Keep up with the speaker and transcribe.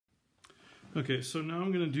Okay, so now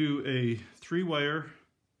I'm going to do a 3-wire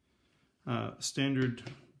standard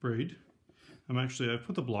braid. I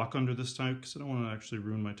put the block under this time because I don't want to actually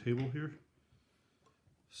ruin my table here.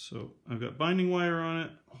 So I've got binding wire on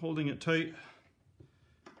it, holding it tight,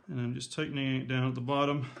 and I'm just tightening it down at the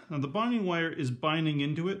bottom. Now the binding wire is binding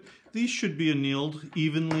into it. These should be annealed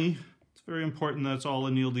evenly. It's very important that it's all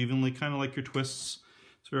annealed evenly, kind of like your twists.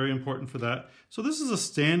 It's very important for that. So this is a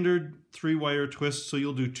standard 3-wire twist, so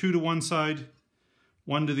you'll do 2 to one side,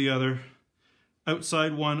 1 to the other.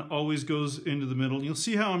 Outside one always goes into the middle. You'll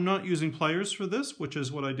see how I'm not using pliers for this, which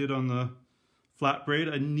is what I did on the flat braid.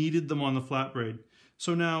 I needed them on the flat braid.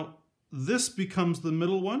 So now this becomes the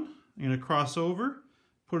middle one. I'm going to cross over,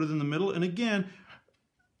 put it in the middle, and again,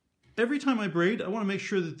 every time I braid, I want to make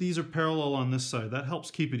sure that these are parallel on this side. That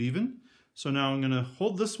helps keep it even. So now I'm going to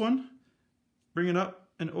hold this one, bring it up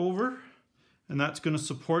and over, and that's going to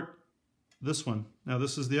support this one. Now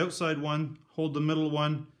this is the outside one, hold the middle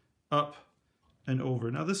one, up and over.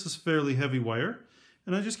 Now this is fairly heavy wire,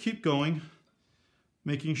 and I just keep going,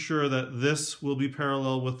 making sure that this will be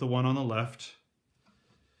parallel with the one on the left.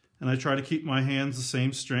 And I try to keep my hands the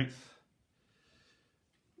same strength.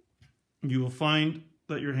 You will find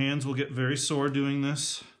that your hands will get very sore doing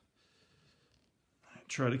this.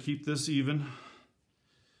 Try to keep this even.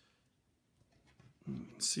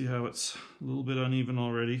 See how it's a little bit uneven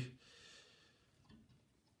already.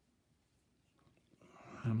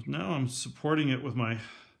 Now I'm supporting it with my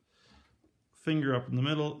finger up in the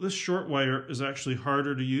middle. This short wire is actually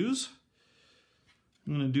harder to use.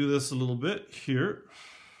 I'm going to do this a little bit here.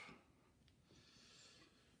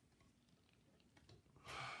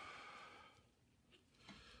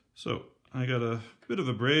 So I got a bit of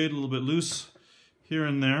a braid, a little bit loose here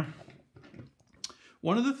and there.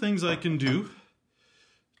 One of the things I can do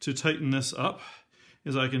to tighten this up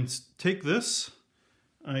is I can take this,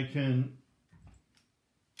 I can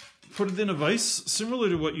put it in a vise, similar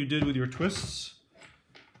to what you did with your twists.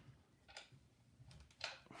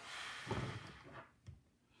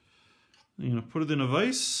 I'm going to put it in a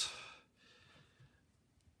vise,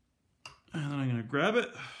 and then I'm going to grab it.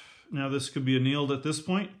 Now this could be annealed at this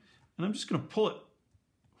point, and I'm just going to pull it,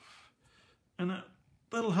 and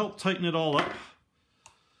that'll help tighten it all up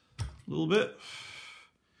a little bit.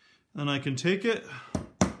 Then I can take it,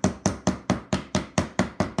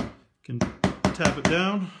 can tap it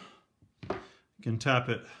down, can tap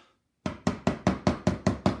it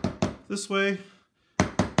this way,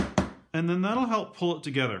 and then that'll help pull it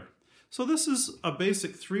together. So this is a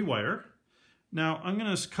basic 3-wire. Now I'm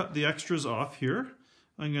going to cut the extras off here.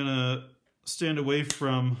 I'm going to stand away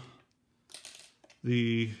from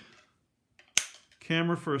the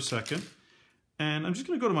camera for a second, and I'm just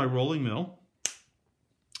going to go to my rolling mill.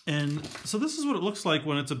 And so this is what it looks like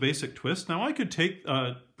when it's a basic twist. Now I could take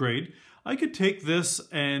braid. I could take this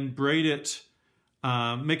and braid it,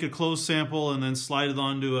 make a closed sample, and then slide it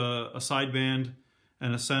onto a side band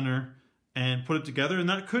and a center and put it together. And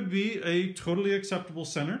that could be a totally acceptable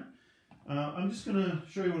center. I'm just going to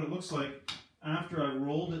show you what it looks like after I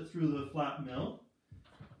rolled it through the flat mill.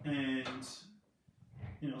 And,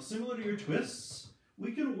 you know, similar to your twists,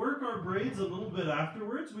 we can work our braids a little bit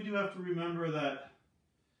afterwards. We do have to remember that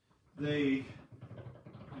they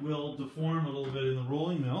will deform a little bit in the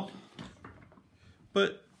rolling mill.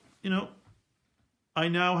 But, you know, I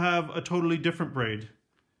now have a totally different braid,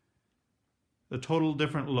 a total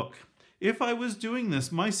different look. If I was doing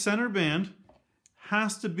this, my center band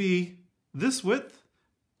has to be this width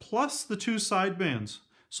plus the 2 side bands.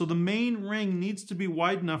 So the main ring needs to be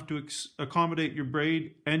wide enough to accommodate your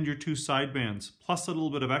braid and your 2 side bands, plus a little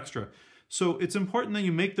bit of extra. So it's important that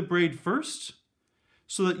you make the braid first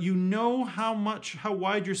so that you know how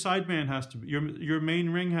wide your side band has to be, your main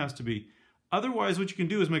ring has to be. Otherwise, what you can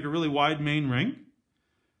do is make a really wide main ring,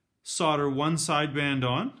 solder 1 side band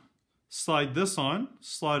on, slide this on,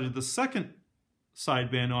 slide the second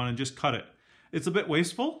side band on, and just cut it. It's a bit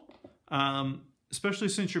wasteful, especially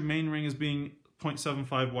since your main ring is being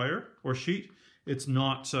 0.75 wire or sheet. It's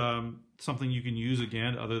not something you can use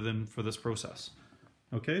again other than for this process.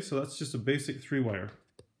 Okay, so that's just a basic 3-wire.